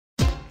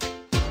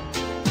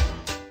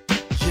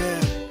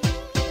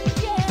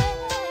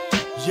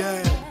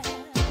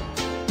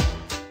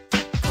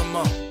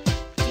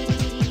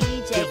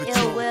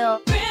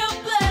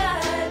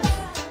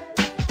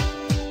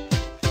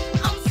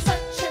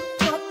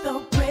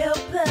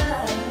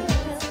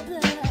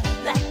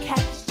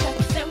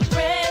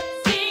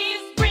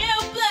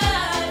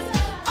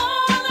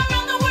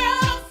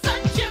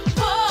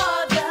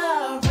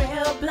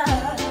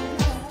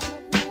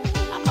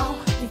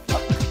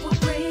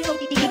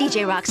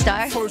DJ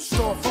Rockstar. First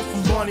off, I'm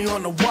from Bonnie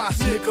on the watch,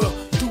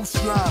 nigga.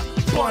 Deuce line,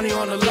 Bonnie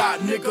on the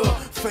lot, nigga.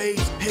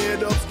 Fades,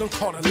 head ups, done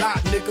caught a lot,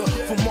 nigga.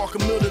 From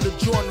Markham Mill to the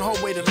Jordan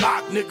hallway to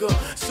Lock, nigga.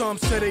 Some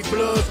say they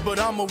bloods, but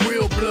I'm a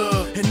real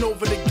blood. And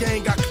over the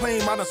gang, I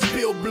claim I done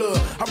spill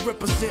blood. I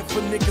represent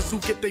for niggas who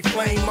get they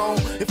flame on.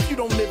 If you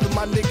don't live in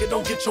my nigga,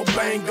 don't get your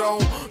bang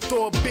on.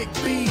 Throw a big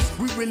bees,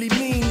 we really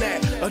mean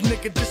that. A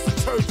nigga just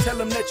a turd, tell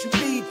him that you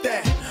need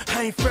that.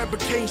 I ain't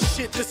fabricating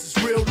shit, this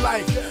is real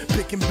life.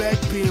 Picking back,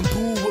 being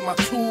booed with my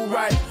tool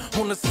right.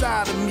 On the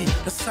side of me,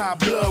 that's how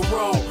blood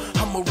roll.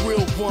 I'm a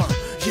real one,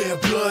 yeah,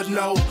 blood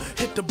no.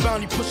 Hit the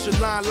bounty, push a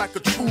line like a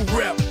true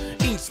rep.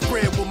 Ink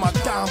spread with my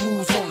dime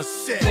moves on the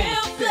set.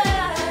 Real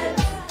blood.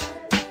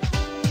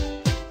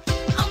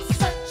 I'm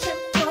searching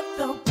for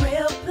the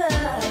real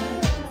blood.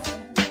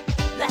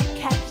 Black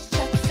cats,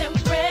 shucks,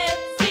 and red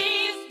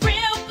tees.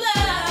 Real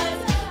blood.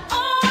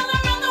 All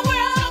around the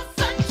world, I'm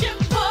searching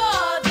for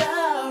the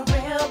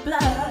real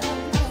blood.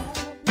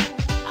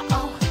 I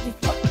only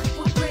fuck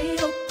with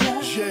real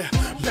blood. Yeah,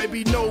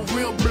 baby, no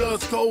real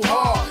bloods go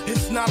hard.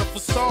 It's not a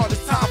facade,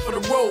 it's time for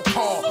the roll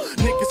call.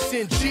 Niggas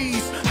send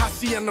G's, I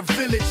see in the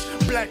village.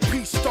 Black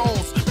peach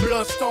stones,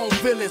 bloodstone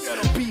villains.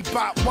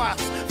 Bebop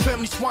Watts,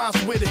 family swines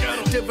with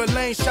it. Diver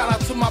Lane, shout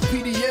out to my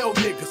PDL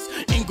niggas.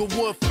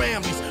 Inglewood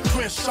families,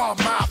 Crenshaw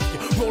Mafia.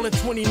 Rolling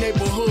 20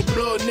 neighborhood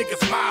blood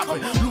niggas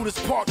mobbing. Ludus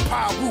Park,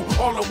 Piru,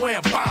 all the way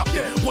in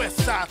Bompton. West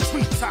Side,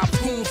 treetop,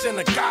 goons and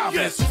the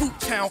goblins. Fruit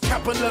Town,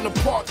 Capilano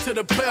Park to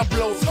the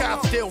Pueblo.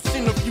 Scottsdale,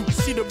 Centerview,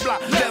 see the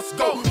block, let's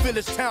go.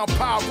 Village Town,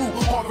 Piru,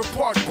 Harvard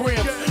Park,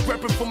 Brims.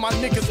 Reppin' for my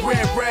niggas,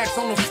 red rags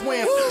on the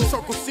swams.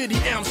 Circle City,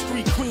 Elm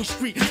Street, Queen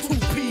Street. 2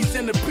 P's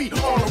in the beat,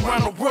 all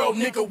around the world,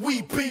 nigga,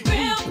 we beat.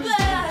 Real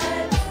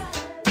blood.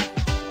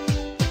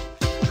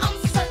 I'm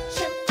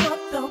searching for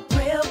the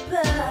real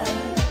blood.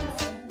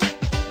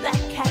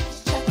 Black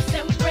cats, shucks,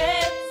 and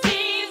red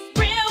tees.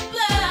 Real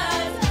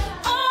blood.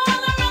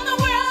 All around the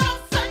world, I'm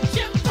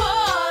searching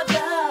for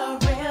the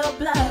real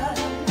blood.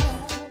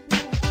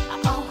 I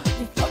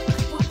only fuck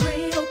with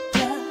real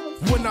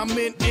blood. When I'm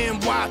in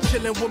NY,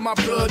 chillin' with my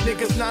blood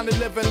niggas.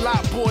 911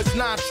 lot boys,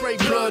 9 Trey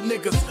blood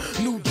niggas.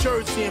 New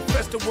Jersey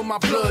infested with my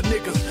blood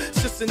niggas.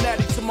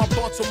 Cincinnati to my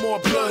Baltimore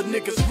blood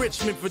niggas.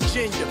 Richmond,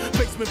 Virginia,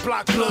 basement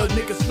block blood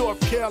niggas. North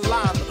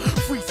Carolina,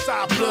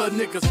 Freeside blood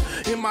niggas.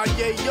 In my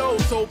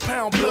yayos, Old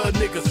Pound blood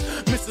niggas.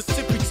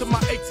 Mississippi to my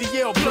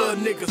ATL blood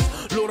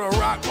niggas. Little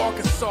Rock,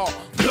 Arkansas,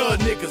 blood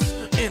niggas.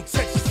 In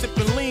Texas,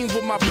 sippin' lean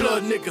with my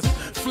blood niggas.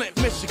 Flint,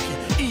 Michigan,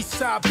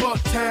 Eastside,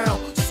 Bucktown.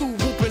 Sioux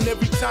whoopin'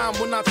 every time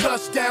when I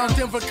touch down.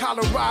 Denver,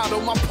 Colorado,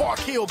 my Park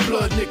Hill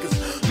blood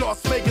niggas.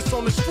 Las Vegas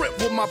on the strip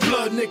with my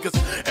blood niggas.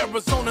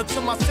 Arizona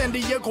to my San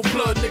Diego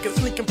blood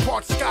niggas. Lincoln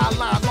Park,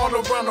 Skyline, all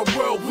around the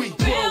world we.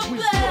 Real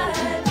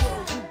blood.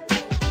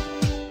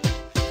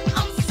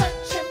 I'm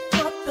searching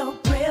for the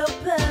real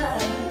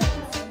blood.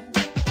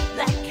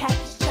 Black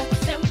cats,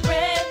 shucks, and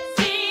red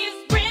tees.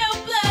 Real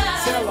blood.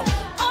 Tell 'em.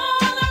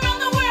 All around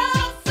the world,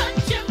 I'm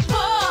searching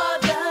for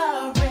the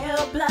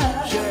real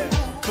blood. Yeah,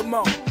 come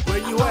on, where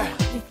you at?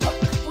 We fuck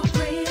with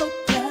real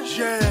blood.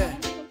 Yeah,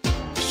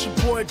 it's your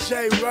boy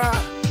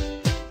J-Rock.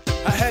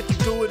 I had to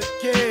do it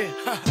again.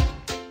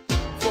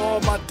 For all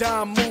my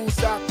dime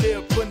moves out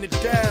there putting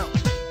it down.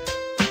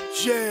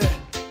 Yeah,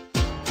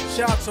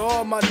 shout out to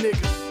all my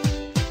niggas.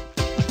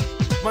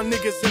 My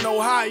niggas in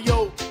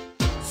Ohio,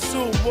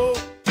 Suwoo,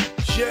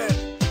 yeah.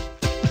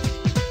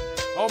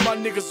 All my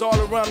niggas all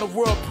around the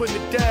world putting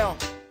it down.